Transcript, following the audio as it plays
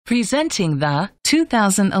Presenting the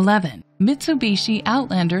 2011 Mitsubishi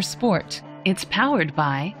Outlander Sport. It's powered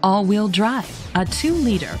by all-wheel drive, a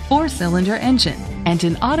 2-liter 4-cylinder engine, and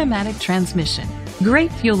an automatic transmission.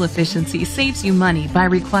 Great fuel efficiency saves you money by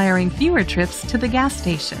requiring fewer trips to the gas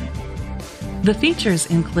station. The features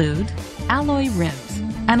include alloy rims,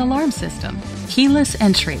 an alarm system, keyless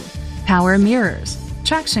entry, power mirrors,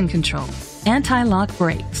 traction control, anti-lock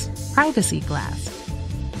brakes, privacy glass.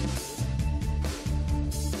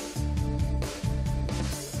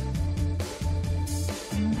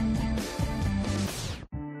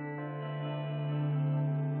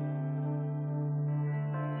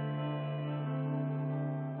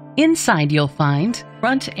 Inside you'll find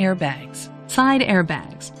front airbags, side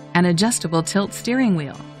airbags, an adjustable tilt steering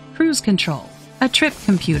wheel, cruise control, a trip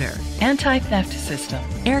computer, anti-theft system,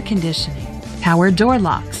 air conditioning, power door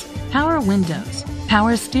locks, power windows,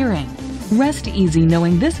 power steering. Rest easy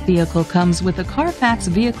knowing this vehicle comes with a Carfax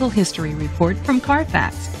Vehicle History Report from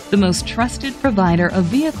Carfax, the most trusted provider of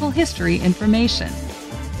vehicle history information.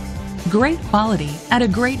 Great quality at a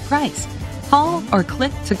great price. Call or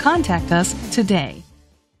click to contact us today.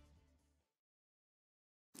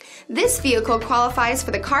 This vehicle qualifies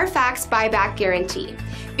for the Carfax buyback guarantee.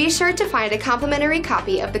 Be sure to find a complimentary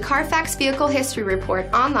copy of the Carfax Vehicle History Report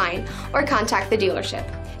online or contact the dealership.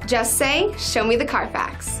 Just say, "Show me the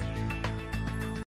Carfax."